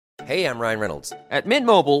Hey, I'm Ryan Reynolds. At Mint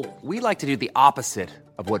Mobile, we like to do the opposite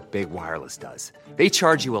of what Big Wireless does. They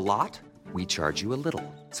charge you a lot, we charge you a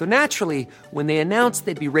little. So naturally, when they announced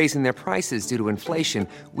they'd be raising their prices due to inflation,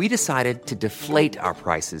 we decided to deflate our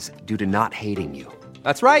prices due to not hating you.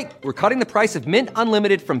 That's right. We're cutting the price of Mint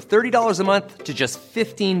Unlimited from $30 a month to just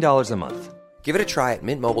 $15 a month. Give it a try at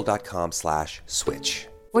mintmobile.com/switch.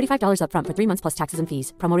 $45 up front for 3 months plus taxes and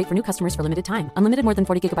fees. Promo rate for new customers for limited time. Unlimited more than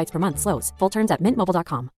 40 gigabytes per month. Slows full terms at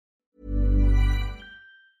mintmobile.com.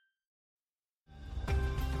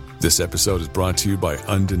 This episode is brought to you by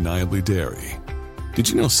Undeniably Dairy. Did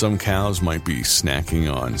you know some cows might be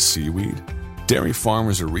snacking on seaweed? Dairy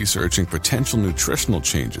farmers are researching potential nutritional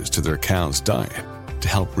changes to their cows' diet to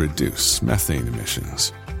help reduce methane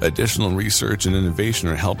emissions. Additional research and innovation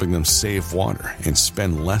are helping them save water and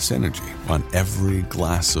spend less energy on every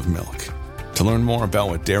glass of milk. To learn more about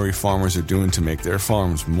what dairy farmers are doing to make their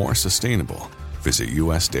farms more sustainable, visit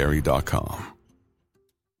usdairy.com.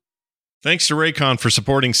 Thanks to Raycon for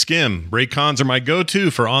supporting SKIM. Raycons are my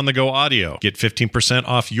go-to for on-the-go audio. Get 15%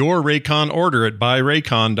 off your Raycon order at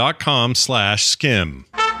buyraycon.com/skim.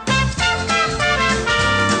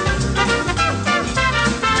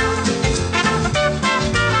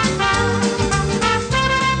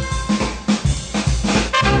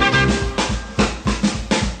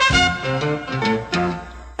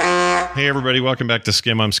 Hey, everybody. Welcome back to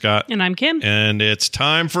SKIM. I'm Scott. And I'm Kim. And it's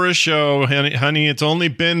time for a show. Honey, it's only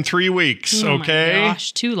been 3 weeks, okay? Oh my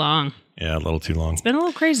gosh, too long. Yeah, a little too long. It's been a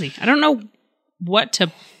little crazy. I don't know what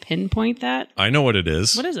to pinpoint that. I know what it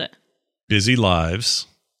is. What is it? Busy lives.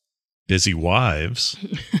 Busy wives.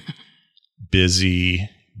 busy.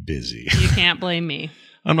 You can't blame me.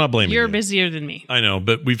 I'm not blaming you. You're busier than me. I know,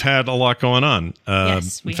 but we've had a lot going on.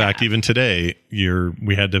 Yes, we in fact, have. even today,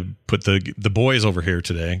 we had to put the boys over here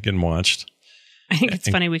today getting watched. I think it's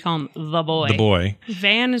funny we call him the boy. The boy.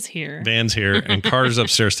 Van is here. Van's here, and Carter's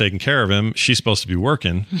upstairs taking care of him. She's supposed to be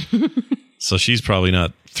working, so she's probably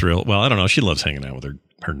not thrilled. Well, I don't know. She loves hanging out with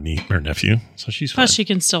her nephew, so she's fine. Plus, she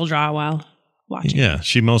can still draw while watching. Yeah,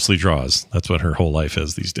 she mostly draws. That's what her whole life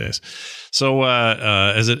is these days. So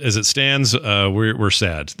as it stands, we're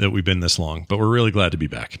sad that we've been this long, but we're really glad to be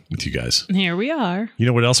back with you guys. Here we are. You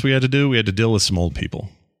know what else we had to do? We had to deal with some old people.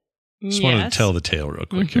 Just wanted to tell the tale real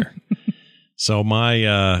quick here. So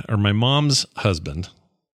my mom's husband,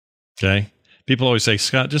 okay? People always say,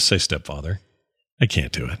 Scott, just say stepfather. I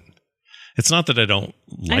can't do it. It's not that I don't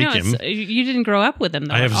like him. You didn't grow up with him,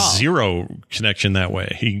 though. I have zero connection that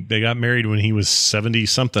way. They got married when he was 70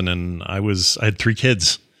 something, and I had 3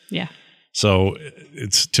 kids. Yeah. So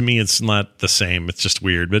to me, it's not the same. It's just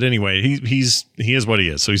weird. But anyway, he is what he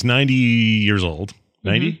is. So he's 90 years old.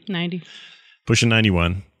 90? Mm-hmm. 90. Pushing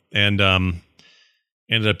 91. And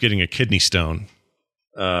ended up getting a kidney stone.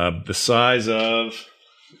 The size of...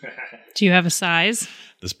 Do you have a size?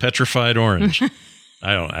 This petrified orange.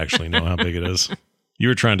 I don't actually know how big it is. You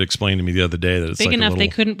were trying to explain to me the other day that it's big like enough they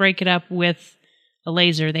couldn't break it up with a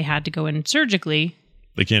laser. They had to go in surgically.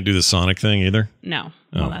 They can't do the sonic thing either? No.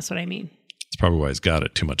 Oh. Well, that's what I mean. That's probably why he's got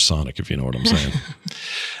it. Too much sonic, if you know what I'm saying.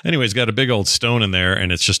 Anyway, he's got a big old stone in there,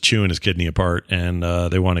 and it's just chewing his kidney apart, and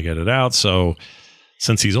they want to get it out. So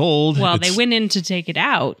since he's old... Well, they went in to take it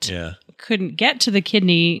out. Yeah. Couldn't get to the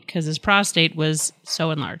kidney because his prostate was so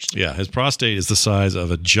enlarged. Yeah, his prostate is the size of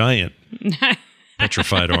a giant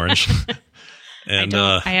petrified orange. And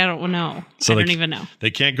I don't know. So I don't even know.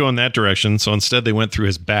 They can't go in that direction, so instead they went through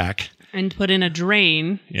his back. And put in a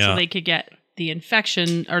drain Yeah. so they could get the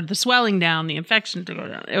infection or the swelling down, the infection to go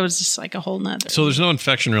down. It was just like a whole nother. So there's no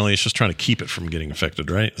infection really. It's just trying to keep it from getting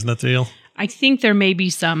infected, right? Isn't that the deal? I think there may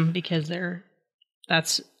be some because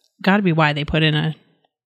that's got to be why they put in a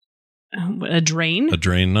drain. A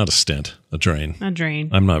drain, not a stent. A drain. A drain.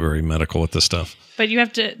 I'm not very medical with this stuff. But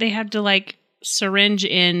they have to like syringe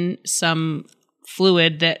in some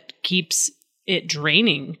fluid that keeps it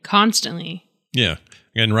draining constantly. Yeah.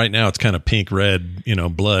 And right now it's kind of pink red,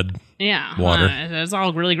 blood. Yeah. Water. It's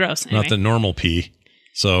all really gross. Anyway. Not the normal pee.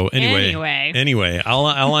 So anyway, all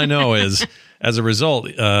I know is as a result,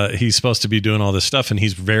 he's supposed to be doing all this stuff and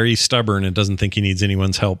he's very stubborn and doesn't think he needs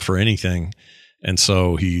anyone's help for anything. And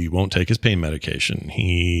so he won't take his pain medication.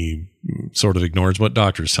 He sort of ignores what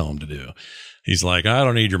doctors tell him to do. He's like, I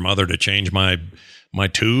don't need your mother to change my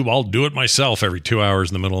tube. I'll do it myself every 2 hours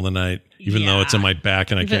in the middle of the night, even though it's in my back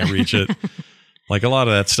and I can't reach it. Like a lot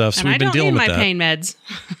of that stuff. So and we've been dealing with that. I don't need my pain meds.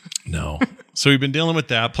 No. So we've been dealing with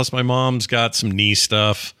that. Plus my mom's got some knee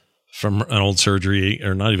stuff from an old surgery,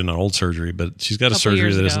 or not even an old surgery, but she's got a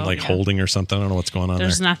surgery that isn't holding or something. I don't know what's going on there.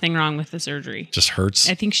 There's nothing wrong with the surgery. Just hurts.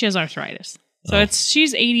 I think she has arthritis. So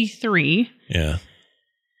she's 83. Yeah.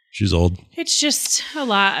 She's old. It's just a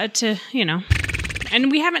lot to,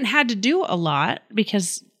 and we haven't had to do a lot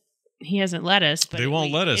because he hasn't let us. But they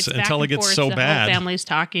won't let us until it gets forth. so the bad. Whole family's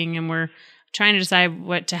talking and we're trying to decide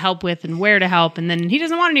what to help with and where to help. And then he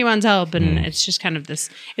doesn't want anyone's help. And it's just kind of this,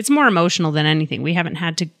 it's more emotional than anything. We haven't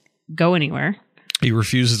had to go anywhere. He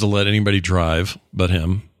refuses to let anybody drive but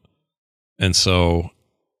him. And so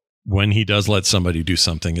when he does let somebody do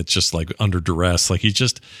something, it's just like under duress. Like he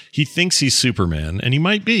thinks he's Superman, and he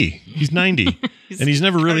might be. He's 90 and he's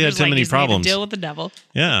never really had too many problems. Deal with the devil.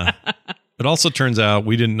 Yeah. It also turns out,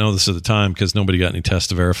 we didn't know this at the time because nobody got any tests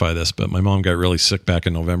to verify this, but my mom got really sick back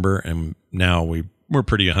in November, and now we're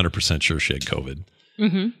pretty 100% sure she had COVID.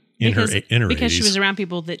 Mm-hmm. In her because 80s. she was around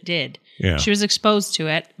people that did. Yeah. She was exposed to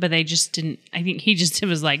it, but they just didn't. I think he just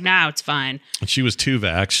was like, "Nah, it's fine." And she was 2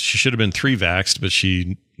 vaxxed. She should have been 3 vaxxed, but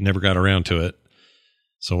she never got around to it.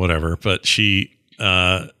 So whatever. But she,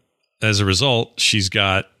 as a result, she's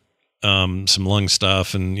got some lung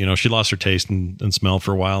stuff, and she lost her taste and smell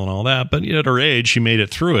for a while and all that. But at her age, she made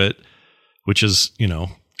it through it, which is a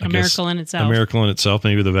miracle in itself. A miracle in itself.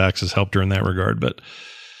 Maybe the vax has helped her in that regard. But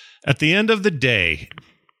at the end of the day,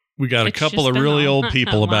 we got a couple of really old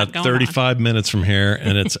people about 35 minutes from here,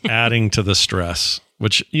 and it's adding to the stress,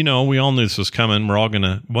 which, we all knew this was coming. We're all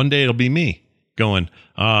one day it'll be me going,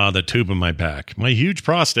 the tube in my back, my huge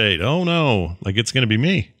prostate. Oh no. Like, it's going to be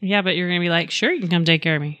me. Yeah. But you're going to be like, sure, you can come take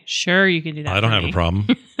care of me. Sure. You can do that. I don't have a problem.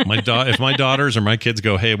 If my daughters or my kids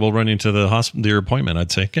go, hey, we'll run into the hospital, your appointment,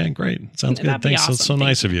 I'd say, okay, great. Sounds good. Thanks. Awesome. That's so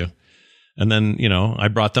nice of you. And then, I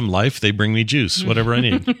brought them life. They bring me juice, whatever I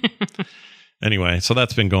need. Anyway, so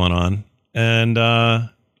that's been going on. And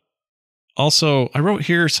also, I wrote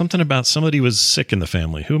here something about somebody was sick in the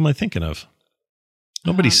family. Who am I thinking of?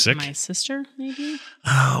 Nobody's sick. My sister, maybe?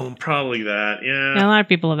 Oh, probably that. Yeah. A lot of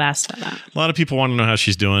people have asked about that. A lot of people want to know how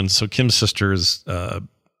she's doing. So Kim's sister is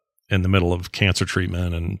in the middle of cancer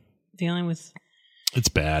treatment and dealing with it's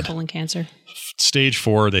bad. Colon cancer. Stage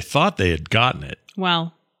 4. They thought they had gotten it.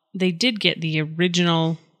 Well, they did get the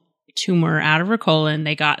original tumor out of her colon.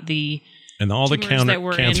 They got and all the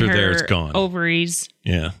cancer there is gone. Ovaries.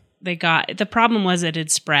 Yeah. The problem was it had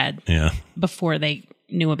spread. Yeah. Before they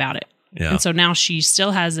knew about it. Yeah. And so now she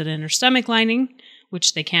still has it in her stomach lining,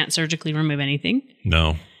 which they can't surgically remove anything.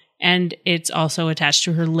 No. And it's also attached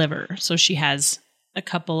to her liver. So she has a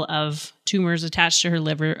couple of tumors attached to her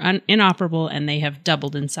liver, inoperable, and they have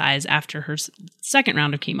doubled in size after her second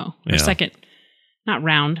round of chemo. Or second, not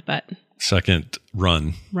round, but second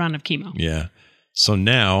run of chemo. Yeah. So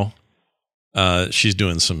now she's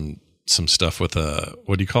doing some stuff with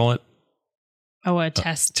what do you call it? Oh, a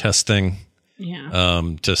test. Test thing. Yeah.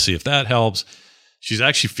 To see if that helps. She's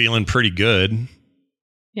actually feeling pretty good.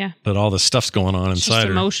 Yeah. But all the stuff's going on inside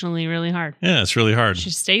her. Emotionally really hard. Yeah, it's really hard.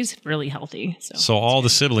 She stays really healthy. So all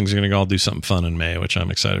the siblings are going to all do something fun in May, which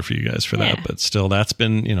I'm excited for you guys for that. But still, that's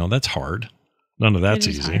been, that's hard. None of that's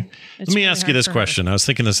easy. Let me ask you this question. I was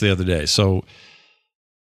thinking this the other day. So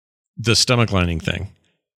the stomach lining thing,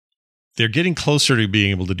 they're getting closer to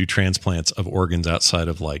being able to do transplants of organs outside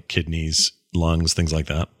of like kidneys, lungs, things like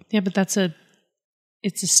that. Yeah, but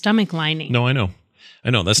it's a stomach lining. No, I know.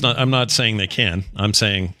 I'm not saying they can.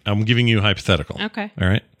 I'm giving you a hypothetical. Okay. All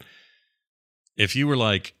right. If you were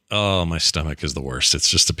like, oh, my stomach is the worst. It's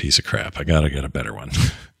just a piece of crap. I got to get a better one.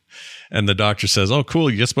 And the doctor says, oh, cool.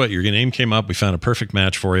 Guess what? Your name came up. We found a perfect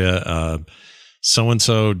match for you.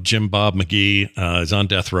 So-and-so, Jim Bob McGee, is on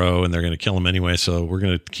death row, and they're going to kill him anyway. So we're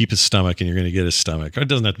going to keep his stomach, and you're going to get his stomach. Or it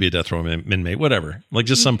doesn't have to be a death row inmate, whatever. Like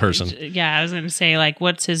just some person. Yeah, I was going to say, like,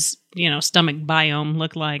 what's his, stomach biome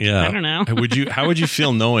look like? Yeah. I don't know. How would you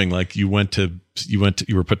feel knowing, like, you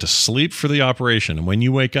were put to sleep for the operation, and when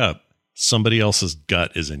you wake up, somebody else's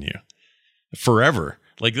gut is in you forever?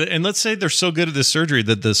 Like, and let's say they're so good at this surgery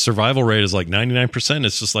that the survival rate is like 99%.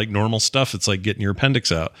 It's just like normal stuff. It's like getting your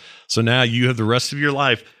appendix out. So now you have the rest of your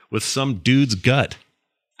life with some dude's gut.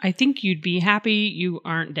 I think you'd be happy you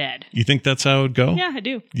aren't dead. You think that's how it would go? Yeah, I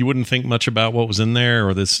do. You wouldn't think much about what was in there or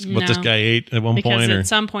what this guy ate at one point? Because at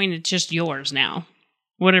some point it's just yours now.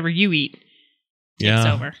 Whatever you eat takes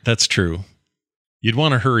over. That's true. You'd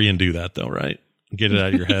want to hurry and do that though, right? Get it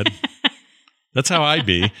out of your head. That's how I'd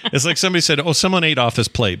be. It's like somebody said, oh, someone ate off this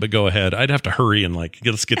plate, but go ahead. I'd have to hurry and like,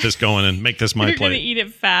 let's get this going and make this my You're plate. You're going to eat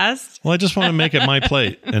it fast? Well, I just want to make it my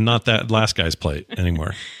plate and not that last guy's plate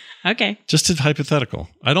anymore. Okay. Just a hypothetical.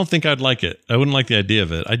 I don't think I'd like it. I wouldn't like the idea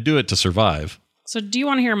of it. I'd do it to survive. So do you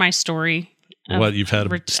want to hear my story? What, you've had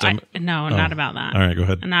a stomach? No, not about that. All right, go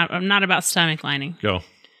ahead. I'm not about stomach lining. Go.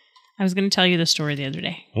 I was going to tell you the story the other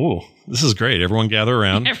day. Oh, this is great. Everyone gather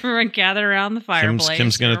around. Everyone gather around the fireplace.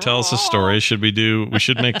 Kim's going to tell us a story. We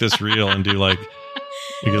should make this real and do like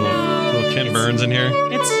You get a little Ken Burns in here.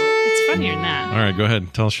 It's funnier than that. All right, go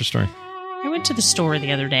ahead. Tell us your story. I went to the store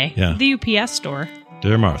the other day. Yeah. The UPS store.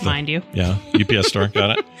 Dear Martha. Mind you. Yeah. UPS store.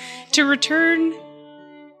 Got it. To return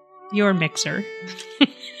your mixer.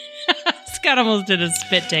 Scott almost did a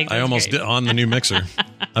spit take. I almost did on the new mixer.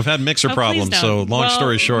 I've had mixer problems, so long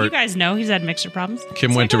story short. You guys know he's had mixer problems.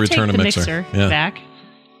 Kim went to return a mixer. Back.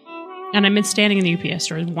 And I've been standing in the UPS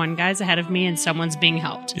store. One guy's ahead of me and someone's being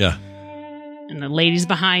helped. Yeah. And the lady's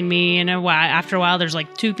behind me. And after a while, there's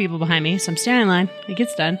like 2 people behind me. So I'm standing in line. It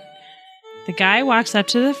gets done. The guy walks up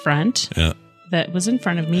to the front that was in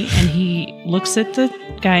front of me. And he looks at the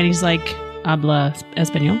guy and he's like, "Habla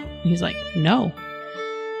español?" And he's like, "No."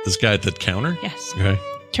 This guy at the counter? Yes. Okay.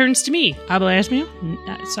 Turns to me. "Habla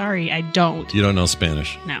español?" Sorry, I don't. You don't know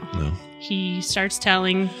Spanish? No. He starts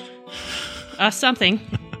telling us something.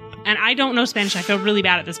 And I don't know Spanish. I feel really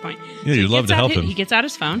bad at this point. Yeah, you'd love to help him. He gets out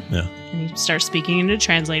his phone. Yeah. And he starts speaking into a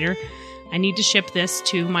translator. "I need to ship this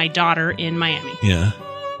to my daughter in Miami." Yeah.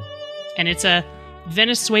 And it's a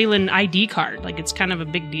Venezuelan ID card. Like, it's kind of a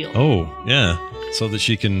big deal. Oh, yeah. So that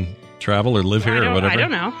she can travel or live here or whatever? I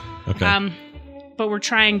don't know. Okay. But we're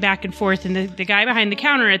trying back and forth. And the guy behind the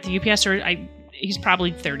counter at the UPS store, he's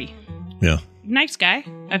probably 30. Yeah. Nice guy.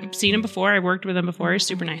 I've seen him before. I worked with him before. He's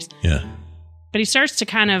super nice. Yeah. But he starts to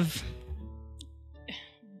kind of,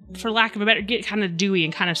 for lack of a better, get kind of dewy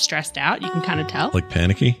and kind of stressed out. You can kind of tell. Like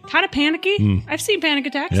panicky? Kind of panicky. I've seen panic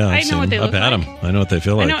attacks. Yeah, I know what they look like. I've had them. I know what they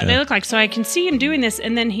feel like. I know what they look like. So I can see him doing this,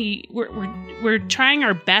 and then we're trying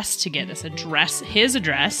our best to get his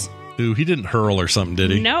address. Ooh, he didn't hurl or something,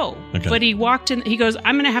 did he? No. Okay. But he walked in. He goes,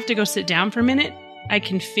 "I'm going to have to go sit down for a minute. I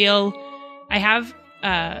can feel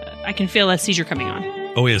a seizure coming on."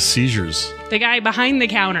 Oh, he has seizures. The guy behind the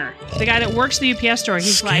counter, the guy that works the UPS store,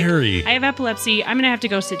 he's Scary. like, "I have epilepsy. I'm going to have to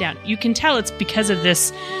go sit down." You can tell it's because of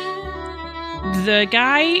this. The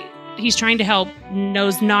guy he's trying to help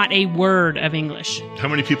knows not a word of English. How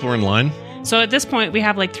many people are in line? So at this point, we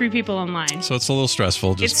have like 3 people in line. So it's a little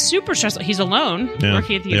stressful. It's super stressful. He's alone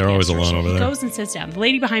working at the UPS they're always store. alone over there. He goes and sits down. The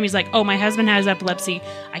lady behind me is like, "Oh, my husband has epilepsy.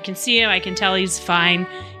 I can see him. I can tell he's fine.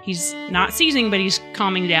 He's not seizing, but he's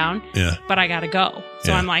calming down. Yeah. But I got to go."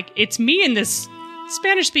 So I'm like, it's me and this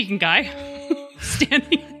Spanish-speaking guy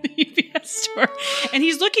standing at the UPS store. And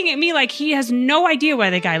he's looking at me like he has no idea why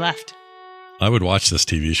the guy left. I would watch this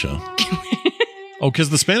TV show. Oh, because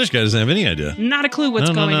the Spanish guy doesn't have any idea. Not a clue what's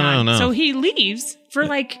going on. No. So he leaves for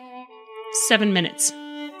like 7 minutes.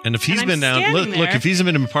 And if he's been down, look, if he's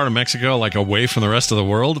been in a part of Mexico, like away from the rest of the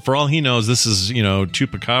world, for all he knows, this is,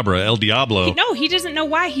 Chupacabra, El Diablo. He doesn't know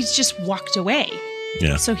why. He's just walked away.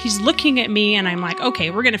 Yeah. So he's looking at me and I'm like,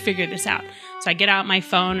 okay, we're going to figure this out. So I get out my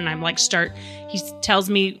phone and I'm like, he tells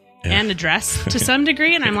me an address to some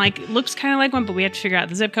degree. And I'm like, looks kind of like one, but we have to figure out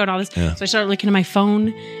the zip code and all this. Yeah. So I start looking at my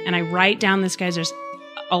phone and I write down this guy's address.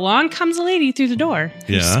 Along comes a lady through the door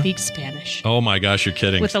who speaks Spanish. Oh my gosh, you're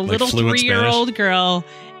kidding. With a little 3-year-old girl.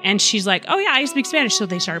 And she's like, "Oh yeah, I speak Spanish." So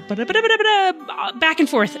they start back and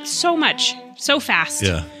forth so much, so fast.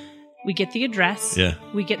 Yeah. We get the address. Yeah.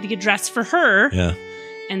 We get the address for her. Yeah.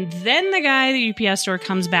 And then the guy at the UPS store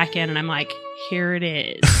comes back in and I'm like, here it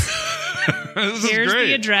is. Here's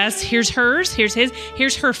the address. Here's hers. Here's his.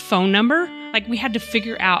 Here's her phone number. Like, we had to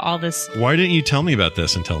figure out all this. Why didn't you tell me about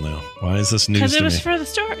this until now? Why is this news to me? Because it was for the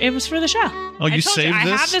story. It was for the show. Oh, you saved this?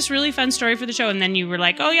 I have this really fun story for the show, and then you were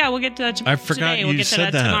like, "Oh yeah, we'll get to that today. I forgot we'll you get said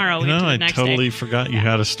to that tomorrow. We'll no, get to the I next totally day." forgot you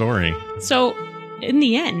had a story. So, in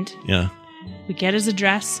the end, yeah, we get his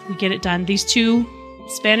address. We get it done. These 2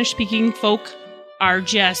 Spanish-speaking folk are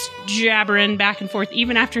just jabbering back and forth.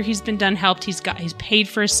 Even after he's been helped, he's paid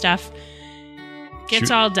for his stuff.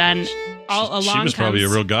 Gets all done. She was probably a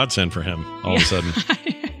real godsend for him all of a sudden.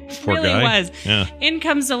 Poor really guy. Was. Yeah. In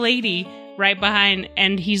comes the lady right behind,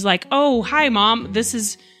 and he's like, "Oh, hi, Mom. This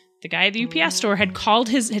is the guy at the UPS store had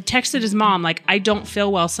texted his mom, like, I don't feel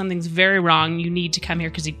well. Something's very wrong. You need to come here,"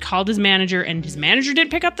 because he called his manager, and his manager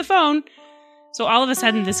didn't pick up the phone. So all of a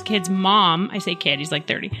sudden, this kid's mom, I say kid, he's like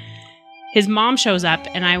 30. His mom shows up,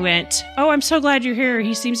 and I went, "Oh, I'm so glad you're here.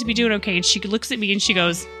 He seems to be doing okay." And she looks at me, and she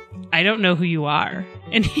goes, "I don't know who you are."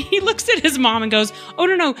 And he looks at his mom and goes, "Oh,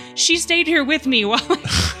 no, she stayed here with me."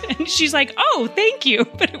 And she's like, "Oh, thank you."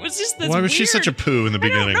 But it was just this Why was she such a poo in the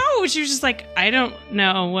beginning? I don't know. She was just like, "I don't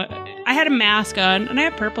know what." I had a mask on, and I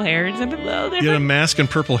have purple hair. It's a little different. You had a mask and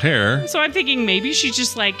purple hair. So I'm thinking maybe she's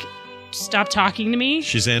just like, "Stop talking to me."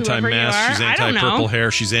 She's anti-mask. She's anti-purple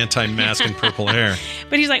hair. She's anti-mask and purple hair.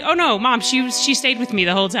 But he's like, "Oh, no, Mom, she stayed with me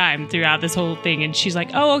the whole time throughout this whole thing." And she's like,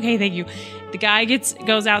 "Oh, okay, thank you." The guy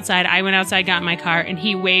goes outside. I went outside, got in my car, and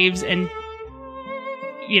he waves and,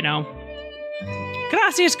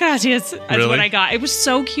 gracias, gracias. That's Really? what I got. It was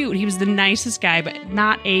so cute. He was the nicest guy, but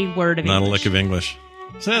not a word of English. Not a lick of English.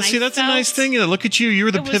 So, And see, I that's a felt- nice thing. Look at you. You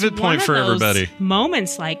were the It was pivot one point of for those everybody.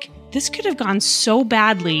 Moments like, this could have gone so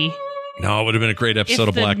badly No, it would have been a great episode if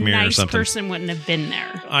of Black the Mirror or nice something. person wouldn't have been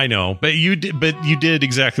there. I know, but you did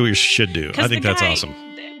exactly what you should do. I 'Cause think the that's guy- awesome.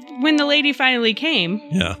 When the lady finally came,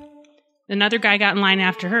 Yeah. another guy got in line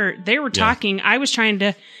after her. They were talking. I was trying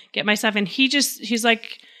to get my stuff, and he's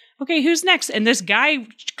like, okay, who's next? And this guy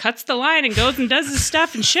cuts the line and goes and does his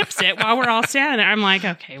stuff and ships it while we're all standing there. I'm like,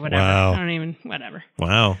 okay, whatever. Wow. I don't even, whatever.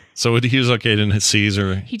 Wow. So he was okay, didn't hit C's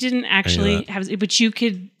or... He didn't actually have, but you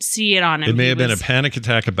could see it on him. It may He have been a was panic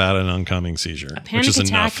attack about an oncoming seizure, a panic which is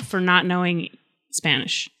attack enough. for not knowing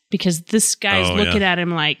Spanish, because this guy's Oh, looking yeah. at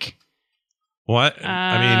him like, What?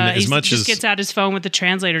 I mean, as he much just as... gets out his phone with the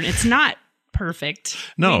translator, and it's not perfect.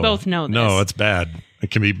 No. We both know this. No, it's bad. It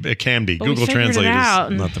can be. But we Google figured it Translate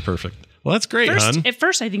out. is not the perfect. Well, that's great, hon. At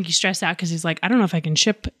first, I think he stressed out because he's like, I don't know if I can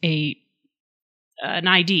ship an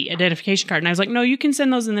ID, identification card. And I was like, no, you can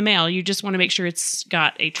send those in the mail. You just want to make sure it's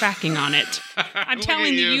got a tracking on it. I'm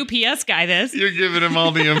telling the UPS guy this. You're giving him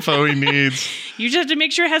all the info he needs. You just have to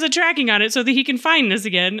make sure it has a tracking on it so that he can find this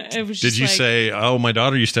again. It was Did just you like, say, "Oh, my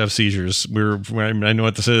daughter used to have seizures"? I know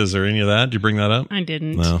what this is, or any of that? Did you bring that up? I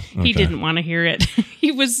didn't. No? Okay. He didn't want to hear it.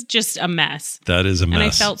 He was just a mess. That is a mess. And I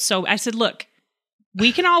felt I said, look,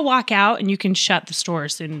 we can all walk out and you can shut the store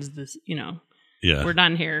as soon as this, yeah, we're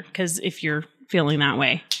done here. Because if you're feeling that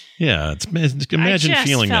way. yeah. Imagine I just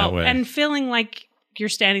feeling felt, that way and feeling like you're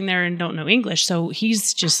standing there and don't know English. So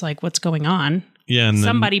he's just like, "What's going on? Yeah, and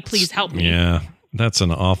Somebody then, please help me." Yeah, that's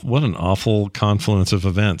what an awful confluence of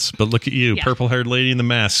events. But look at you, Yeah. purple-haired lady in the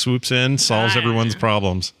mask swoops in, solves everyone's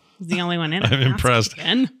problems. He's the only one in. I'm impressed.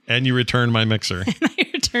 Again. And you returned my mixer. I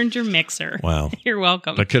returned your mixer. Wow, You're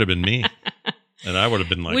welcome. that could have been me, and I would have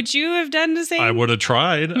been like, Would you have done the same? I would have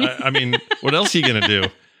tried. I mean, what else are you gonna do?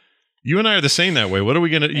 You and I are the same that way. What are we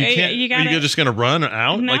gonna? You can't. Are you just gonna run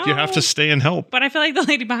out? No. Like you have to stay and help. But I feel like the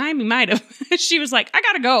lady behind me might have. She was like, "I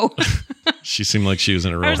gotta go." She seemed like she was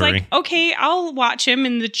in a real I was hurry. like, "Okay, I'll watch him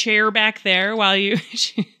in the chair back there while you."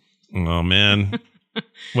 Oh man.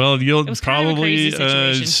 Well, you'll was kind of a probably. crazy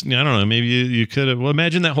situation. I don't know. Maybe you could have. Well,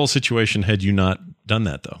 imagine that whole situation had you not done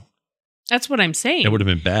that though. That's what I'm saying. It would have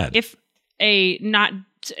been bad. If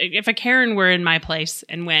a Karen were in my place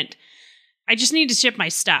and went, I just need to ship my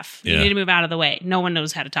stuff. You Yeah. need to move out of the way. No one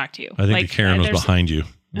knows how to talk to you. I think the Karen was there's- behind you.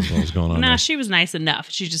 That's what was going on. Nah, there. she was nice enough.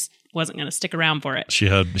 She just wasn't going to stick around for it. She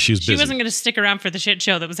was busy. She wasn't going to stick around for the shit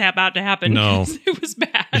show that was about to happen. No. It was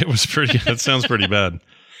bad. It was pretty. That sounds pretty bad.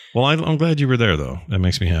 Well, I'm glad you were there though. That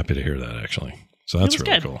makes me happy to hear that actually. So that's was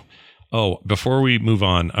really good. cool. Oh, before we move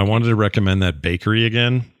on, I wanted to recommend that bakery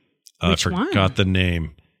again. Which I forgot one? the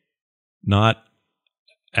name. Not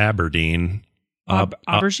Aberdeen.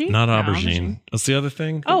 Aubergine? Not No, aubergine. What's the other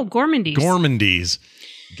thing? Oh, Gourmandies. Gourmandies.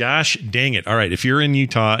 Gosh dang it. All right. If you're in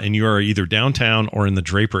Utah and you are either downtown or in the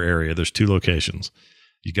Draper area, there's 2 locations.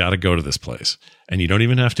 You got to go to this place. And you don't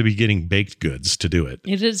even have to be getting baked goods to do it.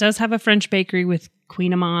 Does have a French bakery with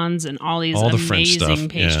Queen Amans and all these All the amazing French stuff.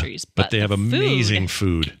 pastries. Yeah. But they have the amazing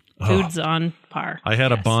food. Food's on par. I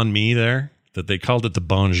had a Yes. banh mi there that they called it the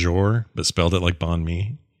bonjour, but spelled it like banh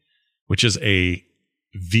mi, which is a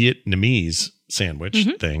Vietnamese sandwich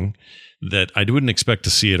Mm-hmm. thing that I wouldn't expect to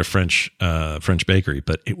see at a French bakery,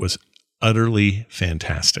 but it was utterly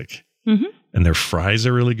fantastic. Mm-hmm. And their fries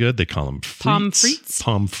are really good. They call them Pommes frites?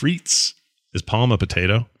 Pommes frites. Is palm a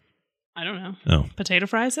potato? I don't know. No, Potato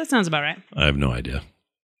fries? That sounds about right. I have no idea.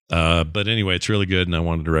 But anyway, it's really good, and I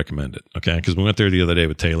wanted to recommend it. Okay, because we went there the other day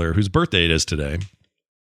with Taylor, whose birthday it is today.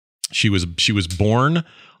 She was born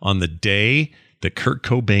on the day that Kurt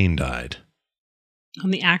Cobain died.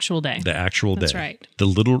 On the actual day. The actual That's day. right. The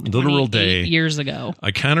literal 28 day. years ago.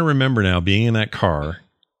 I kind of remember now being in that car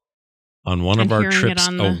on one of And our hearing it trips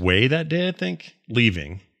on the- away that day, I think,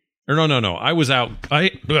 leaving. Or no. I was out.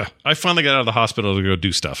 I finally got out of the hospital to go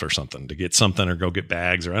do stuff or something, to get something or go get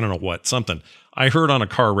bags or I don't know what, something. I heard on a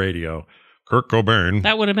car radio, Kurt Cobain.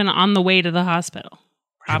 That would have been on the way to the hospital.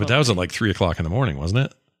 Yeah, but that was at like 3:00 in the morning, wasn't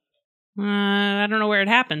it? I don't know where it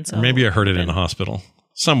happened. So Or maybe I heard it in a hospital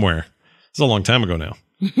somewhere. It's a long time ago now.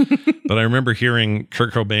 But I remember hearing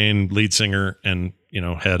Kurt Cobain, lead singer and,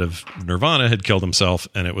 head of Nirvana, had killed himself.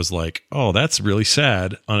 And it was like, oh, that's really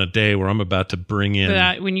sad on a day where I'm about to bring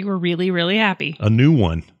in when you were really, really happy. a new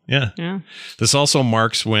one. Yeah. Yeah. This also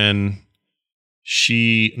marks when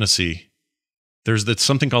let's see, there's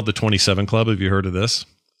something called the 27 Club. Have you heard of this?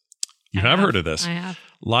 You have heard of this. I have.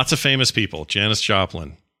 Lots of famous people. Janis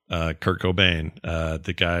Joplin, Kurt Cobain,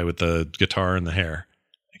 the guy with the guitar and the hair.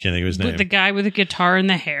 I can't think of his name. The guy with the guitar and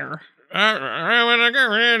the hair.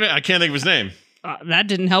 I can't think of his name. That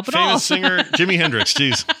didn't help at all. Famous singer, Jimi Hendrix.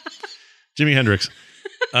 Jeez. Jimi Hendrix.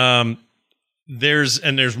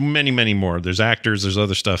 There's many, many more. There's actors. There's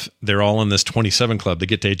other stuff. They're all in this 27 club. They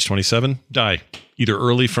get to age 27, die either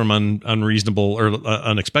early from unreasonable or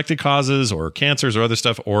unexpected causes, or cancers, or other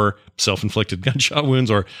stuff, or self-inflicted gunshot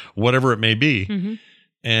wounds, or whatever it may be. Mm-hmm.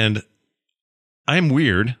 And I'm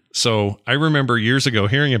weird, so I remember years ago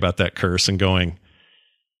hearing about that curse and going,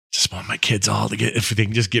 just want my kids all to get, if they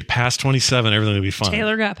can just get past 27, everything will be fine.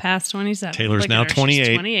 Taylor got past 27. Taylor's now 28.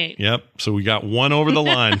 She's 28. Yep. So we got one over the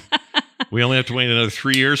line. We only have to wait another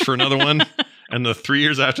 3 years for another one, and the 3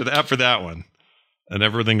 years after that for that one, and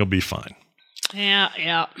everything will be fine.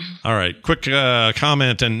 Yeah. All right. Quick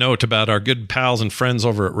comment and note about our good pals and friends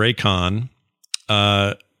over at Raycon.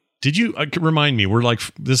 Did you remind me? We're like,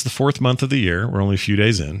 this is the 4th month of the year. We're only a few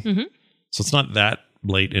days in, so it's not that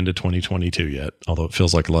late into 2022 yet, although it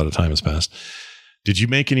feels like a lot of time has passed. Did you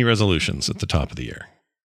make any resolutions at the top of the year?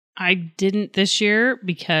 I didn't this year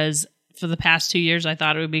because for the past 2 years I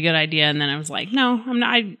thought it would be a good idea, and then I was like, no, I'm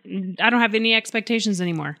not. I don't have any expectations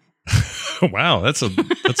anymore. Wow, that's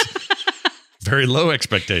very low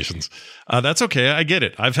expectations. That's okay. I get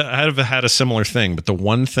it. I've had a similar thing, but the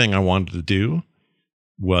one thing I wanted to do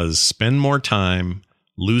was spend more time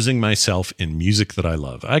losing myself in music that I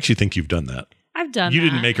love. I actually think you've done that. I've done You that.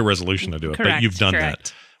 didn't make a resolution to do it, but you've done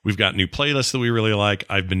that. We've got new playlists that we really like.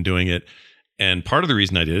 I've been doing it. And part of the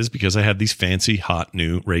reason I did is because I had these fancy, hot,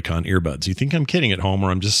 new Raycon earbuds. You think I'm kidding at home,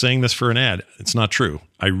 or I'm just saying this for an ad. It's not true.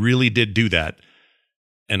 I really did do that.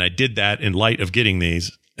 And I did that in light of getting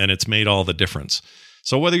these, and it's made all the difference.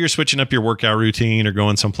 So whether you're switching up your workout routine or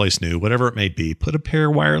going someplace new, whatever it may be, put a pair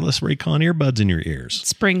of wireless Raycon earbuds in your ears.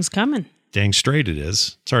 Spring's coming. Dang straight it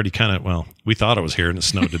is. It's already kind of, well, we thought it was here and it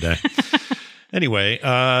snowed today. Anyway,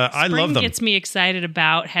 I love them. Spring gets me excited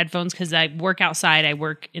about headphones because I work outside. I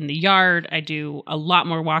work in the yard. I do a lot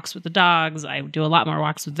more walks with the dogs. I do a lot more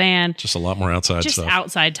walks with Van. Just a lot more outside stuff. Just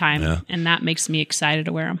outside time. Yeah. And that makes me excited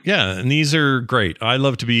to wear them. Yeah, and these are great. I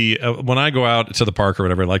love to be, when I go out to the park or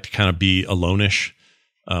whatever, I like to kind of be alone-ish.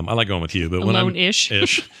 I like going with you, but when I'm ish. I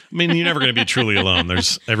mean, you're never going to be truly alone.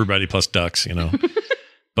 There's everybody plus ducks, you know.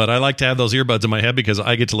 But I like to have those earbuds in my head because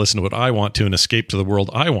I get to listen to what I want to and escape to the world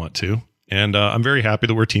I want to. And I'm very happy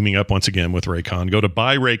that we're teaming up once again with Raycon. Go to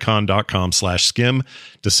buyraycon.com/skim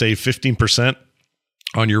to save 15%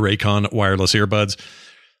 on your Raycon wireless earbuds.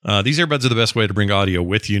 These earbuds are the best way to bring audio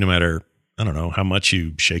with you no matter, I don't know, how much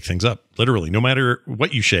you shake things up. Literally, no matter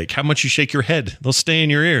what you shake, how much you shake your head, they'll stay in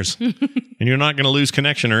your ears. And you're not going to lose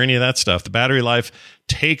connection or any of that stuff. The battery life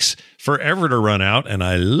takes forever to run out, and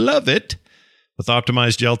I love it. With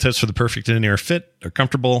optimized gel tips for the perfect in-ear fit, they're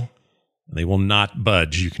comfortable. They will not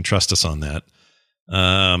budge. You can trust us on that.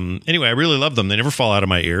 Anyway, I really love them. They never fall out of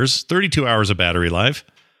my ears. 32 hours of battery life,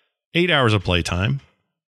 8 hours of playtime.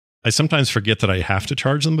 I sometimes forget that I have to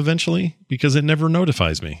charge them eventually because it never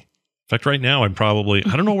notifies me. In fact, right now, I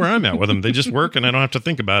don't know where I'm at with them. They just work and I don't have to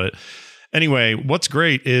think about it. Anyway, what's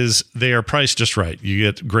great is they are priced just right. You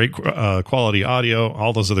get great quality audio,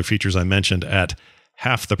 all those other features I mentioned at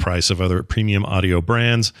half the price of other premium audio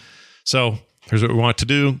brands. So here's what we want to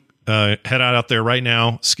do. Head out there right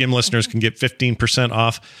now. Skim listeners can get 15%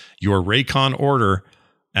 off your Raycon order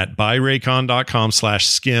at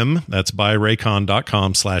buyraycon.com/skim. That's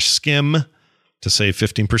buyraycon.com/skim to save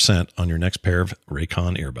 15% on your next pair of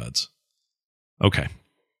Raycon earbuds. Okay.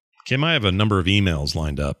 Kim, I have a number of emails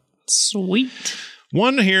lined up. Sweet.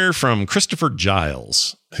 One here from Christopher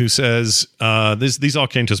Giles, who says, these all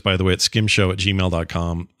came to us, by the way, at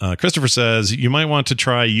skimshow@gmail.com. Christopher says, you might want to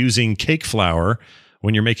try using cake flour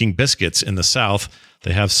when you're making biscuits in the South.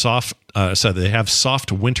 They have soft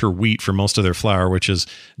winter wheat for most of their flour, which is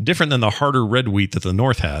different than the harder red wheat that the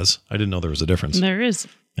North has. I didn't know there was a difference. There is.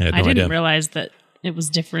 I didn't realize that it was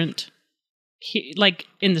different. Like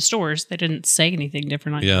in the stores, they didn't say anything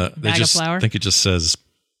different on the bag of flour. I think it just says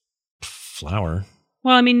flour.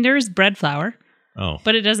 Well, I mean, there is bread flour. Oh.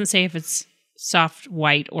 But it doesn't say if it's soft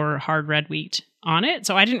white or hard red wheat on it.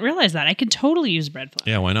 So I didn't realize that. I could totally use bread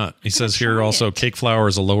flour. Yeah, why not? He says here also cake flour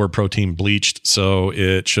is a lower protein bleached, so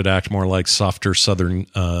it should act more like softer southern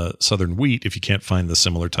wheat if you can't find the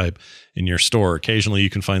similar type in your store. Occasionally you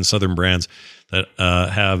can find southern brands that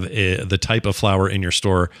have the type of flour in your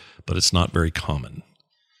store, but it's not very common.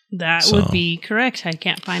 That would be correct. I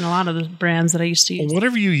can't find a lot of the brands that I used to use. Well,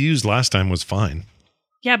 whatever you used last time was fine.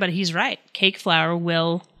 Yeah, but he's right. Cake flour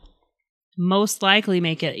will most likely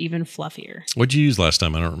make it even fluffier. What'd you use last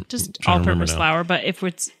time? I don't just all-purpose flour. But if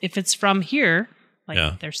it's from here,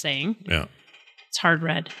 like they're saying, it's hard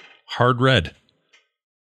red. Hard red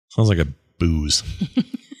sounds like a booze.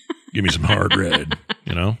 Give me some hard red.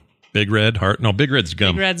 Big Red, heart. No, Big Red's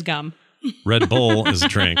gum. Big Red's gum. Red Bull is a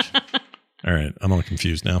drink. All right. I'm all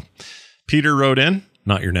confused now. Peter wrote in,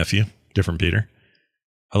 not your nephew, different Peter.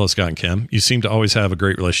 Hello, Scott and Kim. You seem to always have a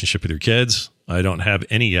great relationship with your kids. I don't have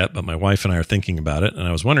any yet, but my wife and I are thinking about it. And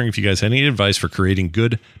I was wondering if you guys had any advice for creating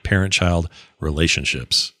good parent-child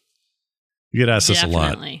relationships. You get asked this a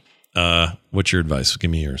lot. What's your advice? Give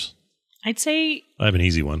me yours. I'd say I have an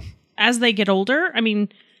easy one. As they get older, I mean,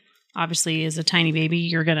 obviously as a tiny baby,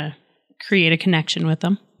 you're going to create a connection with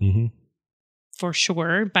them. Mm-hmm. For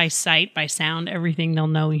sure. By sight, by sound, everything, they'll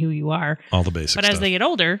know who you are. All the basics. But as they get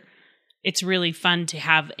older, it's really fun to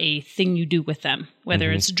have a thing you do with them,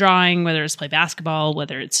 whether it's drawing, whether it's play basketball,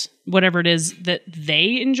 whether it's whatever it is that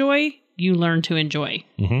they enjoy, you learn to enjoy.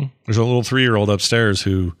 Mm-hmm. There's a little 3-year-old upstairs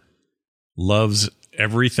who loves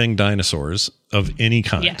everything dinosaurs of any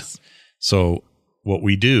kind. Yes. So what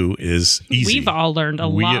we do is easy. We've all learned a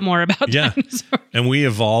lot more about dinosaurs. And we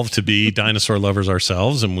evolved to be dinosaur lovers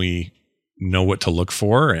ourselves, and we know what to look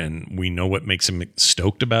for, and we know what makes them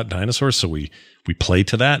stoked about dinosaurs. So we play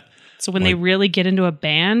to that. So when they really get into a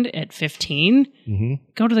band at 15,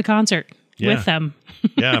 go to the concert with them.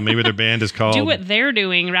 Yeah, maybe their band is called... Do what they're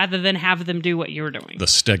doing rather than have them do what you're doing. The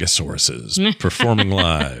Stegosauruses performing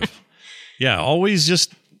live. Yeah, always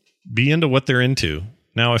just be into what they're into.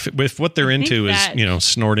 Now, if what they're into is,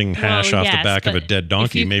 snorting hash off the back of a dead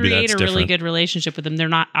donkey, maybe that's different. If you create a really good relationship with them, they're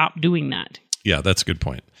not out doing that. Yeah, that's a good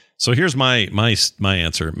point. So here's my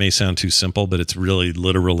answer. It may sound too simple, but it's really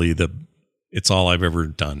literally it's all I've ever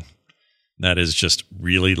done. That is just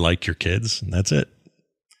really like your kids, and that's it.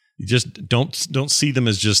 You just don't see them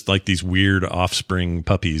as just like these weird offspring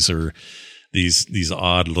puppies or these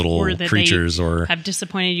odd little creatures, or have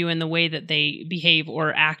disappointed you in the way that they behave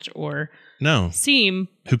or act or seem.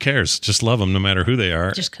 Who cares? Just love them no matter who they are.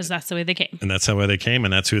 Just because that's the way they came. And that's the way they came,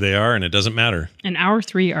 and that's who they are, and it doesn't matter. And our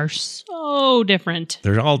 3 are so different.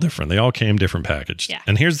 They're all different. They all came different packaged. Yeah.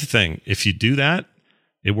 And here's the thing. If you do that,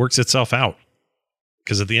 it works itself out.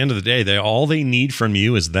 Because at the end of the day, all they need from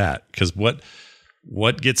you is that. Because what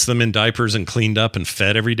gets them in diapers and cleaned up and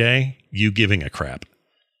fed every day? You giving a crap.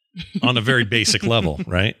 On a very basic level,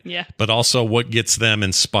 right? Yeah. But also what gets them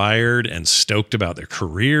inspired and stoked about their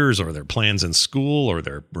careers or their plans in school or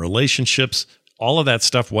their relationships. All of that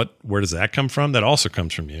stuff, where does that come from? That also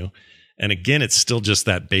comes from you. And again, it's still just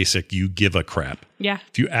that basic, you give a crap. Yeah.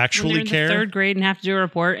 If you actually when they're in the 3rd grade and have to do a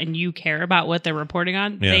report and you care about what they're reporting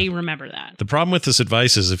on, they remember that. The problem with this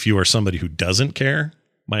advice is if you are somebody who doesn't care,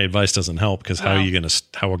 my advice doesn't help because how are you going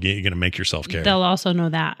to make yourself care? They'll also know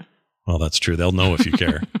that. Well, that's true. They'll know if you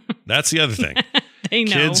care. That's the other thing. They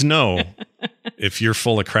know. Kids know if you're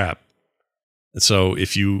full of crap. So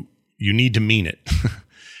if you need to mean it.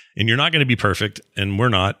 And you're not going to be perfect, and we're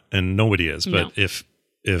not, and nobody is. But if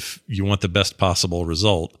you want the best possible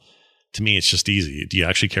result, to me, it's just easy. Do you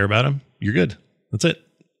actually care about them? You're good. That's it.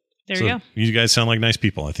 There you go. You guys sound like nice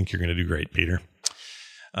people. I think you're going to do great, Peter.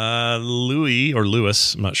 Louis or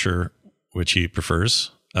Lewis, I'm not sure which he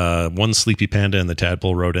prefers. One Sleepy Panda and the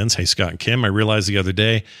Tadpole wrote in. Hey, Scott and Kim, I realized the other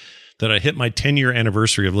day that I hit my 10-year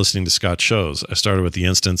anniversary of listening to Scott's shows. I started with the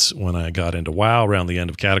instance when I got into WoW around the end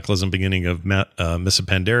of Cataclysm, beginning of Miss of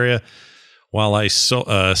Pandaria, while I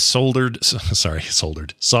soldered stuff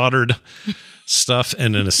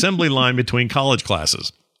in an assembly line between college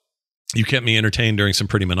classes. You kept me entertained during some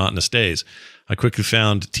pretty monotonous days. I quickly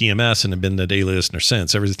found TMS and have been a daily listener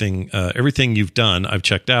since. Everything you've done, I've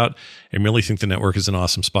checked out and really think the network is an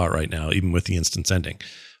awesome spot right now, even with the instance ending.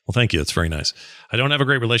 Well, thank you. That's very nice. I don't have a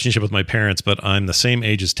great relationship with my parents, but I'm the same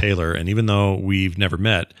age as Taylor. And even though we've never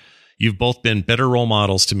met, you've both been better role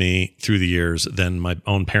models to me through the years than my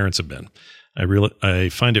own parents have been. I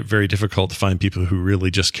find it very difficult to find people who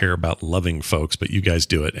really just care about loving folks, but you guys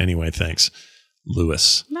do it. Anyway, thanks.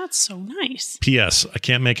 Lewis. That's so nice. P.S. I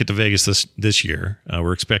can't make it to Vegas this year.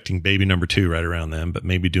 We're expecting baby number 2 right around then, but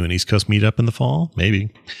maybe do an East Coast meetup in the fall. Maybe.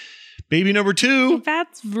 Baby number 2.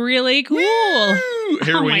 That's really cool.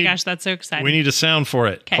 Here, oh my gosh, that's so exciting. We need a sound for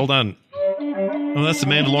it. Okay. Hold on. Oh, that's the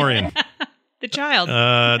Mandalorian. The child.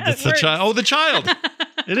 That's the child. Oh, the child.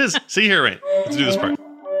 It is. See here, wait. Let's do this part.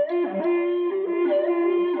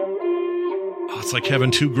 It's like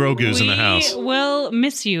having 2 Grogus in the house. We will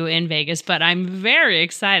miss you in Vegas, but I'm very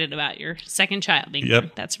excited about your second child being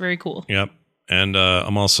born. That's very cool. Yep. And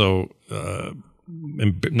I'm also,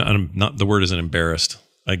 not the word isn't embarrassed.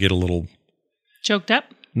 I get a little... Choked up?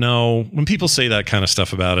 No. When people say that kind of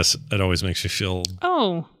stuff about us, it always makes me feel...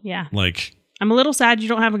 Oh, yeah. Like... I'm a little sad you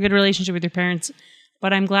don't have a good relationship with your parents,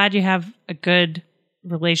 but I'm glad you have a good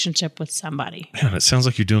relationship with somebody. Man, it sounds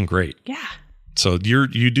like you're doing great. Yeah. So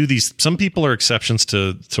you do these. Some people are exceptions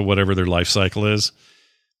to whatever their life cycle is.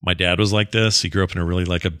 My dad was like this. He grew up in a really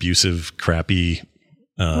like abusive, crappy.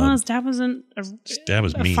 His dad wasn't. His dad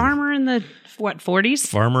was a mean. Farmer in the 40s.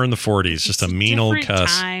 Farmer in the 40s, just a mean old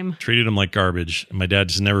cuss. Time. Treated him like garbage. And my dad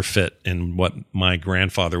just never fit in what my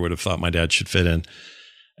grandfather would have thought my dad should fit in.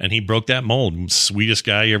 And he broke that mold. Sweetest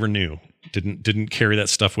guy you ever knew. Didn't carry that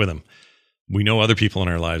stuff with him. We know other people in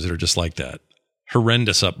our lives that are just like that.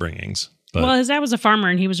 Horrendous upbringings. But, well, his dad was a farmer,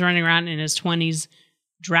 and he was running around in his 20s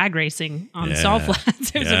drag racing on salt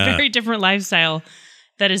flats. It was a very different lifestyle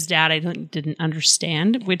that his dad, I think, didn't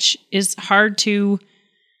understand, which is hard to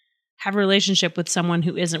have a relationship with someone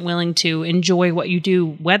who isn't willing to enjoy what you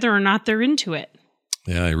do, whether or not they're into it.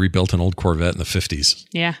 Yeah, I rebuilt an old Corvette in the 50s.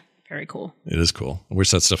 Yeah, very cool. It is cool. I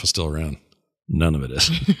wish that stuff was still around. None of it is.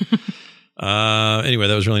 Anyway,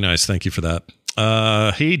 that was really nice. Thank you for that.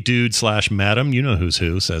 Hey, dude / madam, you know who's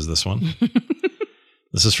who, says this one.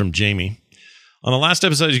 This is from Jamie. On the last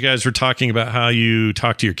episode, you guys were talking about how you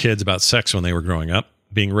talked to your kids about sex when they were growing up.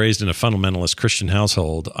 Being raised in a fundamentalist Christian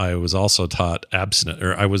household, I was also taught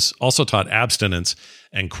abstinence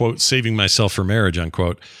and, quote, saving myself for marriage,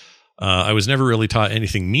 unquote. I was never really taught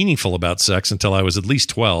anything meaningful about sex until I was at least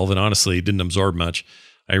 12, and honestly didn't absorb much.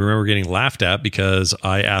 I remember getting laughed at because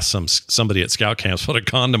I asked somebody at scout camps what a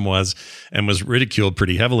condom was and was ridiculed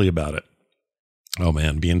pretty heavily about it. Oh,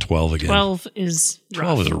 man, being 12 again. 12 is rough.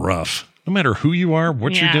 12 is rough. No matter who you are,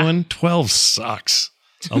 what you're doing, 12 sucks.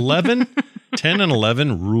 11? 10 and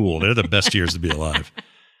 11 rule. They're the best years to be alive.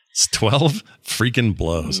 It's 12 freaking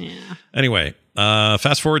blows. Yeah. Anyway,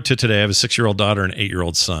 fast forward to today. I have a 6-year-old daughter and an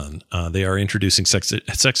 8-year-old son. They are introducing sex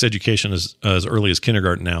education as early as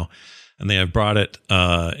kindergarten now, and they have brought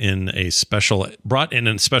in a special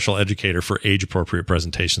educator for age-appropriate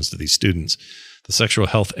presentations to these students. The sexual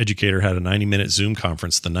health educator had a 90-minute Zoom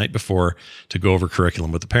conference the night before to go over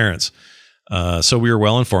curriculum with the parents. So we were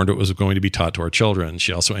well informed what was going to be taught to our children.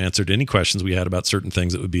 She also answered any questions we had about certain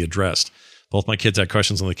things that would be addressed. Both my kids had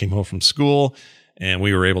questions when they came home from school, and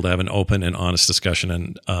we were able to have an open and honest discussion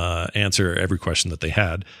and answer every question that they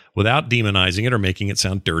had without demonizing it or making it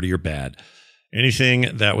sound dirty or bad. Anything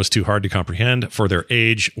that was too hard to comprehend for their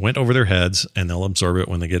age went over their heads, and they'll absorb it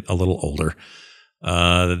when they get a little older.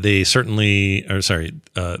 They're certainly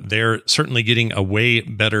getting a way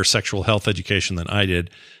better sexual health education than I did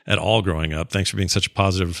at all growing up. Thanks for being such a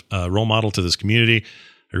positive role model to this community.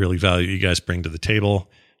 I really value what you guys bring to the table.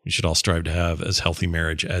 We should all strive to have as healthy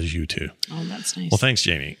marriage as you two. Oh, that's nice. Well, thanks,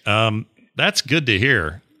 Jamie. That's good to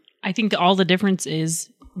hear. I think all the difference is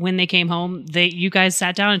when they came home, you guys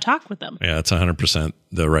sat down and talked with them. Yeah, it's 100%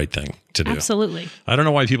 the right thing to do. Absolutely. I don't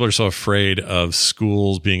know why people are so afraid of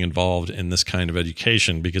schools being involved in this kind of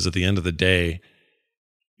education, because at the end of the day,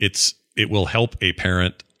 it will help a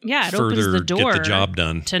parent it further opens the door get the job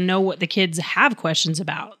done. To know what the kids have questions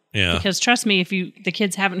about. Yeah. Because trust me, if the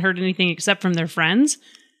kids haven't heard anything except from their friends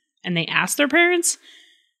and they ask their parents,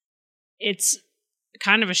 it's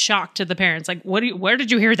kind of a shock to the parents. Like, where did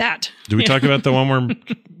you hear that? Did we talk about the one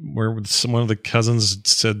where one of the cousins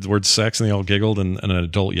said the word sex and they all giggled and an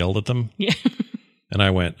adult yelled at them? Yeah. And I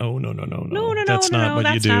went, oh, no. That's not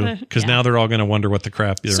what you do. Because now they're all going to wonder what the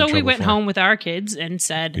crap they're in trouble So we went for. home with our kids and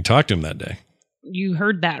said... We talked to them that day. You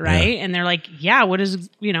heard that, right? Yeah. And they're like, yeah, what is...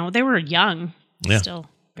 they were young. Yeah. Still.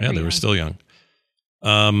 Yeah, they were still young.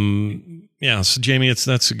 So Jamie,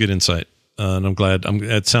 that's a good insight. And I'm glad.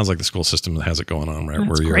 It sounds like the school system has it going on right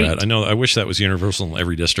where you're at. I wish that was universal in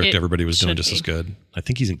every district. Everybody was doing just as good. I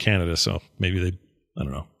think he's in Canada, so maybe they, I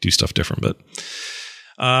don't know, do stuff different.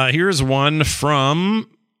 But here's one from,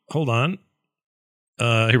 hold on.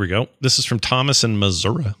 Here we go. This is from Thomas in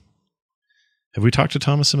Missouri. Have we talked to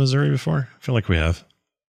Thomas in Missouri before? I feel like we have.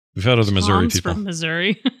 We've had other Missouri people. From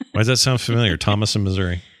Missouri. Why does that sound familiar? Thomas in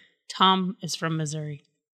Missouri. Tom is from Missouri.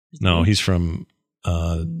 He's from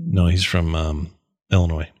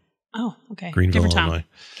Illinois. Oh, okay. Greenville, Different Illinois.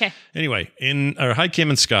 Okay. Anyway, hi, Kim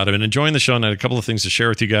and Scott. I've been enjoying the show, and I had a couple of things to share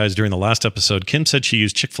with you guys during the last episode. Kim said she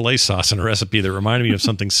used Chick-fil-A sauce in a recipe that reminded me of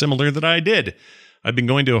something similar that I did. I've been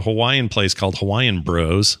going to a Hawaiian place called Hawaiian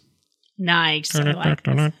Bros. Nice. For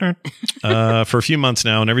a few months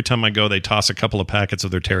now, and every time I go, they toss a couple of packets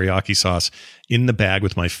of their teriyaki sauce in the bag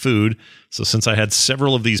with my food. So since I had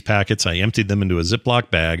several of these packets, I emptied them into a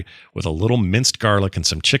Ziploc bag with a little minced garlic and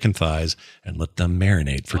some chicken thighs and let them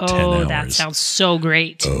marinate for 10 hours. Oh, that sounds so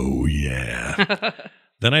great. Oh, yeah.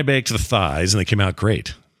 Then I baked the thighs, and they came out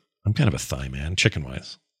great. I'm kind of a thigh man,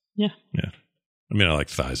 chicken-wise. Yeah. Yeah. I mean, I like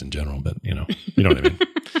thighs in general, but, you know what I mean.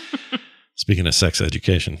 Speaking of sex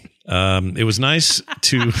education, it was nice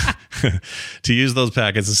to use those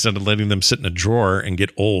packets instead of letting them sit in a drawer and get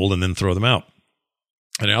old and then throw them out.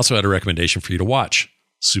 And I also had a recommendation for you to watch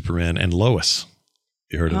Superman and Lois.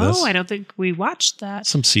 You heard of this? Oh, I don't think we watched that.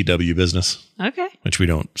 Some CW business. Okay. Which we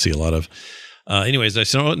don't see a lot of. Anyways, I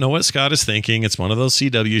don't know what Scott is thinking. It's one of those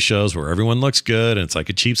CW shows where everyone looks good and it's like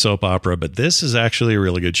a cheap soap opera, but this is actually a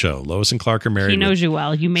really good show. Lois and Clark are married. He knows you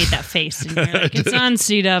well. You made that face. And you're like, it's on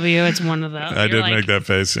CW. It's one of those. I did make that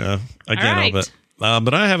face, yeah. I can't help it.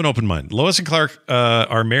 But I have an open mind. Lois and Clark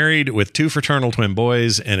are married with 2 fraternal twin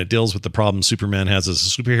boys, and it deals with the problems Superman has as a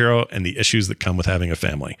superhero and the issues that come with having a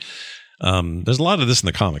family. There's a lot of this in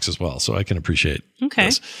the comics as well, so I can appreciate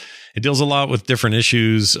this. It deals a lot with different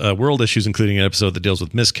issues, world issues, including an episode that deals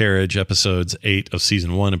with miscarriage, episodes 8 of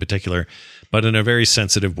season 1 in particular, but in a very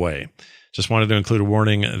sensitive way. Just wanted to include a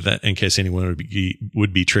warning that in case anyone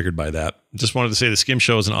would be triggered by that. Just wanted to say the Skim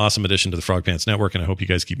Show is an awesome addition to the Frog Pants Network, and I hope you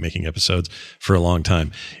guys keep making episodes for a long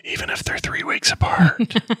time, even if they're 3 weeks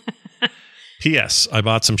apart. P.S. I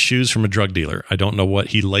bought some shoes from a drug dealer. I don't know what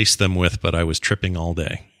he laced them with, but I was tripping all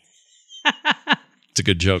day. It's a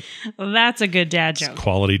good joke. Well, that's a good dad joke.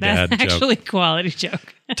 Quality dad joke. That's actually a quality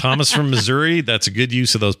joke. Thomas from Missouri, that's a good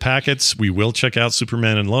use of those packets. We will check out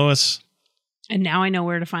Superman and Lois. And now I know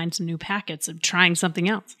where to find some new packets of trying something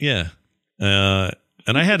else. Yeah. And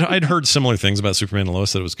I'd heard similar things about Superman and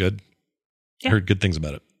Lois that it was good. Yeah. I heard good things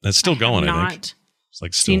about it. It's still going, I think. It's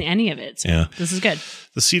like seen any of it. So yeah. This is good.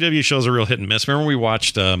 The CW shows are real hit and miss. Remember we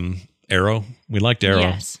watched Arrow? We liked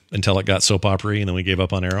Arrow until it got soap opera-y, and then we gave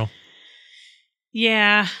up on Arrow.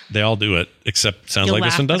 Yeah. They all do it, except sounds like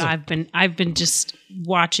this one doesn't. I've been just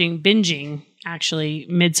binging actually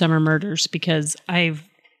Midsummer Murders because I've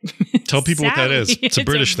tell people what that is. It's a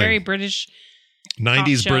British thing. Very British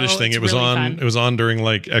 90s British thing. It was really on fun. It was on during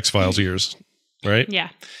like X-Files years, right? Yeah.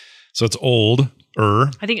 So it's old. I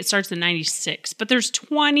think it starts in 96, but there's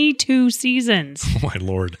 22 seasons. Oh my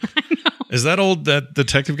Lord. I know. Is that old, that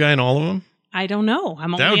detective guy in all of them? I don't know.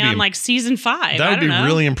 I'm only on like season 5. That would be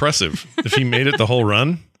really impressive if he made it the whole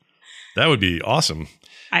run. That would be awesome.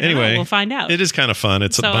 Anyway, we'll find out. It is kind of fun.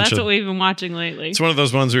 It's that's what we've been watching lately. It's one of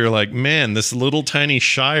those ones where you're like, man, this little tiny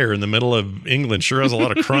shire in the middle of England sure has a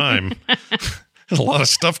lot of crime. There's a lot of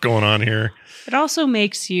stuff going on here. It also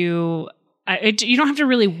makes you, you don't have to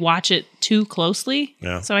really watch it too closely.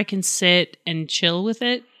 Yeah. So I can sit and chill with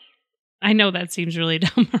it. I know that seems really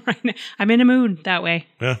dumb right now. I'm in a mood that way.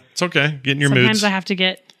 Yeah, it's okay. Get in your moods. Sometimes I have to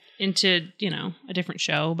get into, a different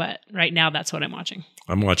show, but right now that's what I'm watching.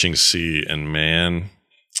 I'm watching C, and man,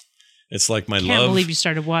 it's like my love. I can't believe you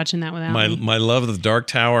started watching that without me. My love of the Dark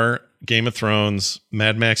Tower, Game of Thrones,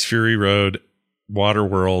 Mad Max Fury Road,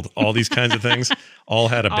 Waterworld, all these kinds of things, all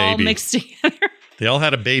had a baby. All mixed together. They all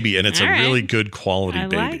had a baby, and it's a really good quality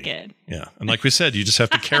baby. I like it. Yeah, and like we said, you just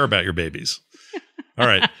have to care about your babies. All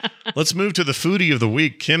right, let's move to the foodie of the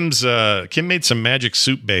week. Kim made some magic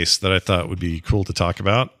soup base that I thought would be cool to talk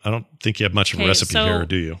about. I don't think you have much of a recipe here,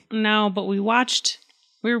 do you? No, but we watched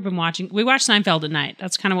Seinfeld at night.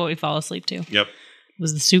 That's kind of what we fall asleep to. Yep. It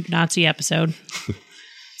was the Soup Nazi episode.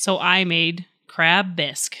 So I made crab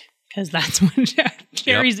bisque because that's when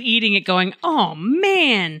Jerry's eating it going, oh,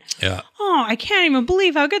 man. Yeah. Oh, I can't even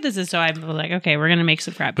believe how good this is. So I was like, okay, we're going to make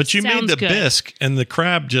some crab. But you made the bisque and the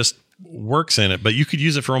crab just works in it, but you could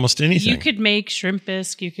use it for almost anything. You could make shrimp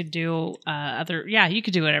bisque. You could do you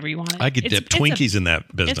could do whatever you wanted. I could dip Twinkies in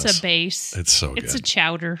that business. It's a base. It's so good. It's a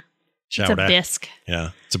chowder. Chowder. It's a bisque. Yeah,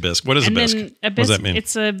 it's a bisque. What is a bisque? What does that mean?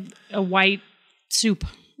 It's a white soup.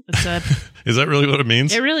 It's a. Is that really what it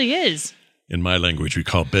means? It really is. In my language, we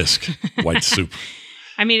call bisque white soup.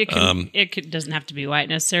 I mean, it doesn't have to be white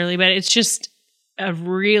necessarily, but it's just a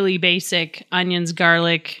really basic onions,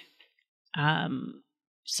 garlic.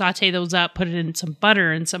 Saute those up, put it in some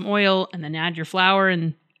butter and some oil, and then add your flour.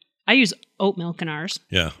 And I use oat milk in ours.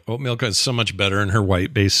 Yeah, oat milk is so much better in her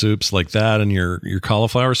white base soups like that, and your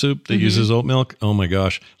cauliflower soup that uses oat milk. Oh my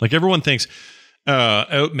gosh! Like everyone thinks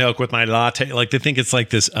oat milk with my latte. Like they think it's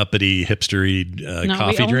like this uppity hipstery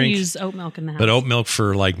coffee drink. We only use oat milk in the house. But oat milk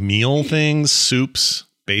for like meal things, soups,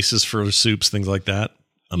 bases for soups, things like that.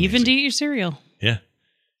 Amazing. Even to eat your cereal. Yeah,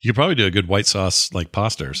 you could probably do a good white sauce like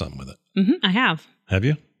pasta or something with it. Mm-hmm, I have. Have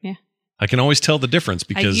you? Yeah. I can always tell the difference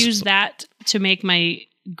because I use that to make my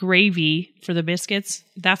gravy for the biscuits.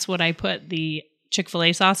 That's what I put the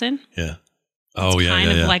Chick-fil-A sauce in. Yeah. It's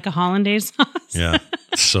kind of like a hollandaise sauce. Yeah.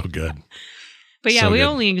 It's so good. But yeah, we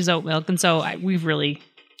only use oat milk, and so we've really.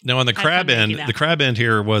 Now on the crab end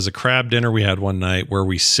here was a crab dinner we had one night where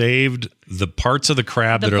we saved the parts of the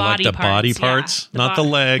crab that are like the body parts, not the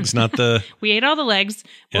legs, not the. We ate all the legs,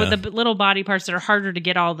 but the little body parts that are harder to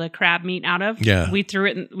get all the crab meat out of. Yeah, we threw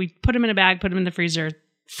it. We put them in a bag, put them in the freezer,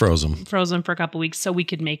 froze them for a couple weeks so we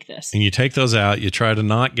could make this. And you take those out. You try to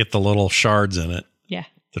not get the little shards in it.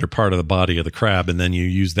 that are part of the body of the crab, and then you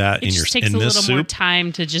use that in your soup. It takes a little more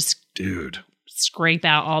time to just scrape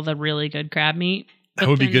out all the really good crab meat. That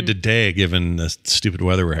would be good today, given the stupid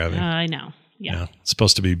weather we're having. I know. Yeah. It's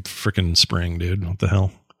supposed to be freaking spring, dude. What the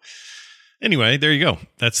hell? Anyway, there you go.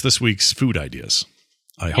 That's this week's food ideas.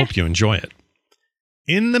 I hope you enjoy it.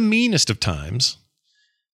 In the meanest of times,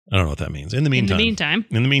 I don't know what that means. In the meantime,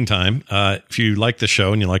 if you like the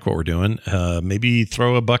show and you like what we're doing, maybe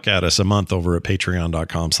throw a buck at us a month over at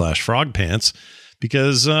patreon.com/frogpants,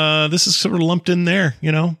 because this is sort of lumped in there,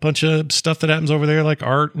 a bunch of stuff that happens over there, like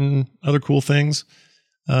art and other cool things.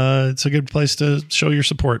 It's a good place to show your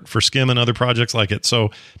support for SKIM and other projects like it. So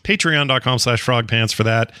patreon.com/frogpants for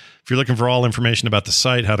that. If you're looking for all information about the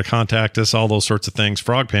site, how to contact us, all those sorts of things,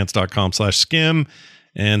 frogpants.com/SKIM.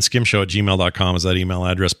 And skimshow@gmail.com is that email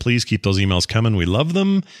address. Please keep those emails coming. We love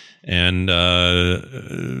them. And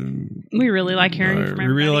we really like hearing from everybody.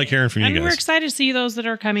 We really like hearing from you guys. And we're excited to see those that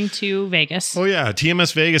are coming to Vegas. Oh, yeah.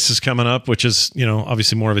 TMS Vegas is coming up, which is,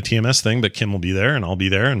 obviously more of a TMS thing, but Kim will be there and I'll be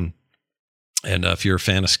there. And if you're a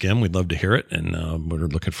fan of SKIM, we'd love to hear it. And we're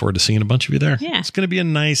looking forward to seeing a bunch of you there. Yeah. It's going to be a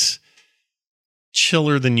nice,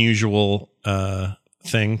 chiller than usual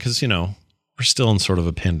thing because, we're still in sort of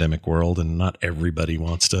a pandemic world and not everybody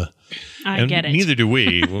wants to. I get it. Neither do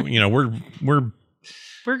we. We're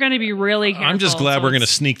going to be really careful. I'm just glad we're going to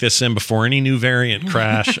sneak this in before any new variant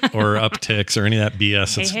crash or upticks or any of that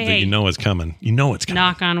BS that is coming. You know it's coming.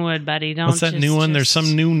 Knock on wood, buddy. Don't. What's that new one? There's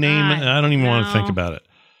some new name. I don't even want to think about it.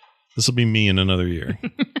 This will be me in another year.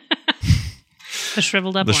 The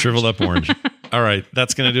shriveled up orange. All right.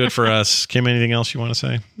 That's going to do it for us. Kim, anything else you want to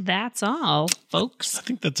say? That's all, folks. I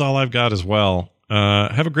think that's all I've got as well.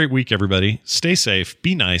 Have a great week, everybody. Stay safe.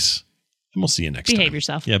 Be nice. And we'll see you next time. Behave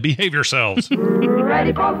yourself. Yeah, behave yourselves.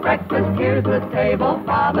 Ready for breakfast. Here's the table.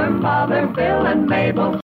 Father, Mother, Bill, and Mabel.